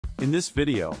In this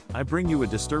video, I bring you a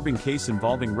disturbing case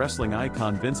involving wrestling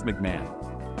icon Vince McMahon.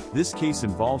 This case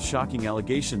involves shocking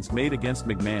allegations made against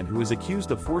McMahon, who is accused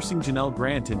of forcing Janelle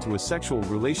Grant into a sexual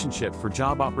relationship for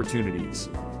job opportunities.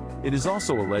 It is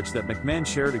also alleged that McMahon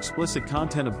shared explicit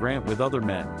content of Grant with other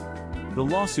men. The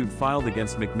lawsuit filed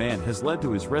against McMahon has led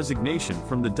to his resignation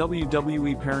from the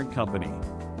WWE parent company.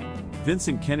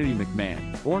 Vincent Kennedy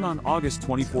McMahon, born on August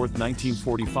 24,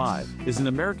 1945, is an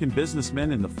American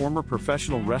businessman and the former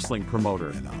professional wrestling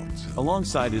promoter.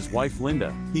 Alongside his wife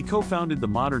Linda, he co-founded the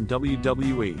modern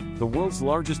WWE, the world's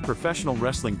largest professional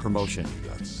wrestling promotion.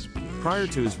 Prior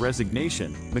to his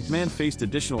resignation, McMahon faced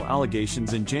additional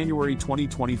allegations in January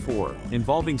 2024,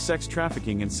 involving sex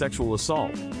trafficking and sexual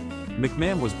assault.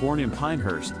 McMahon was born in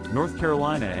Pinehurst, North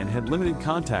Carolina, and had limited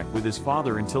contact with his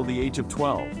father until the age of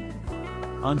 12.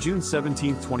 On June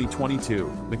 17, 2022,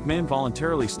 McMahon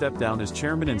voluntarily stepped down as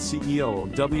chairman and CEO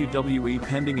of WWE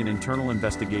pending an internal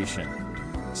investigation.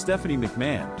 Stephanie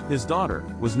McMahon, his daughter,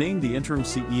 was named the interim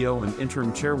CEO and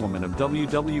interim chairwoman of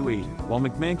WWE, while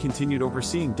McMahon continued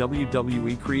overseeing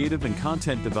WWE creative and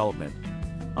content development.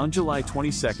 On July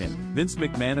 22, Vince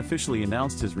McMahon officially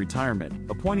announced his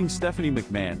retirement, appointing Stephanie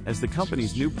McMahon as the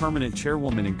company's new permanent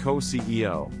chairwoman and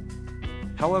co-CEO.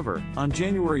 However, on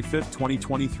January 5,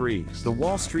 2023, the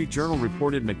Wall Street Journal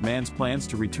reported McMahon's plans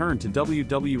to return to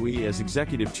WWE as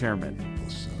executive chairman.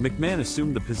 McMahon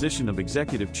assumed the position of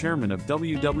executive chairman of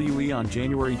WWE on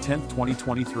January 10,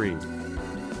 2023.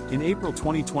 In April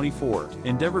 2024,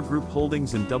 Endeavor Group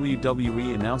Holdings and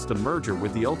WWE announced a merger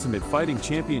with the Ultimate Fighting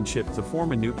Championship to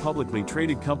form a new publicly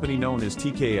traded company known as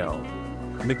TKO.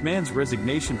 McMahon's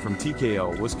resignation from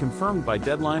TKO was confirmed by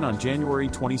Deadline on January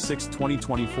 26,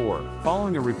 2024,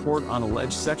 following a report on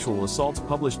alleged sexual assaults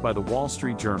published by the Wall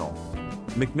Street Journal.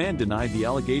 McMahon denied the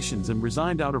allegations and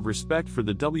resigned out of respect for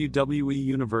the WWE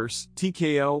Universe,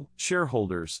 TKO,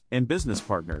 shareholders, and business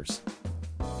partners.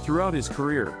 Throughout his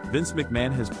career, Vince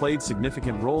McMahon has played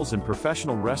significant roles in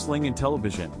professional wrestling and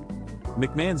television.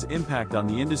 McMahon's impact on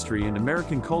the industry and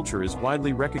American culture is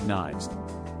widely recognized.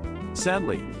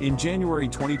 Sadly, in January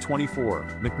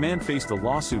 2024, McMahon faced a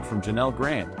lawsuit from Janelle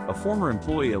Grant, a former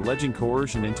employee, alleging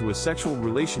coercion into a sexual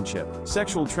relationship,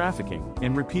 sexual trafficking,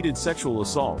 and repeated sexual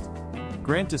assault.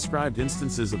 Grant described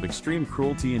instances of extreme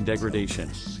cruelty and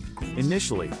degradation.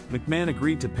 Initially, McMahon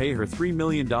agreed to pay her $3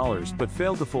 million but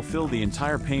failed to fulfill the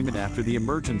entire payment after the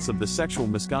emergence of the sexual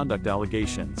misconduct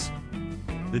allegations.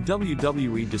 The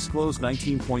WWE disclosed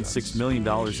 $19.6 million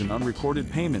in unrecorded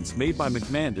payments made by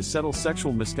McMahon to settle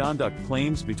sexual misconduct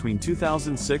claims between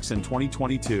 2006 and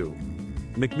 2022.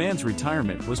 McMahon's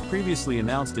retirement was previously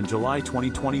announced in July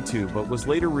 2022 but was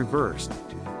later reversed.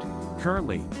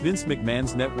 Currently, Vince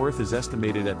McMahon's net worth is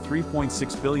estimated at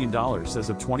 $3.6 billion as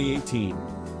of 2018.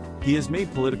 He has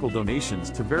made political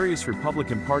donations to various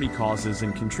Republican Party causes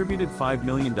and contributed $5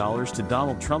 million to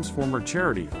Donald Trump's former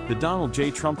charity, the Donald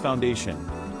J. Trump Foundation.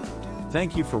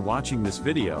 Thank you for watching this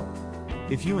video.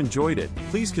 If you enjoyed it,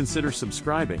 please consider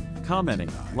subscribing,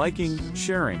 commenting, liking,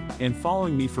 sharing, and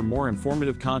following me for more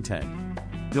informative content.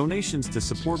 Donations to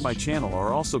support my channel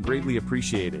are also greatly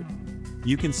appreciated.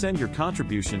 You can send your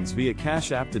contributions via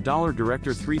Cash App to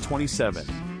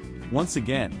 $Director327. Once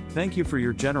again, thank you for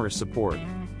your generous support.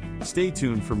 Stay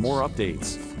tuned for more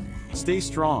updates. Stay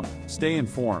strong, stay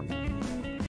informed.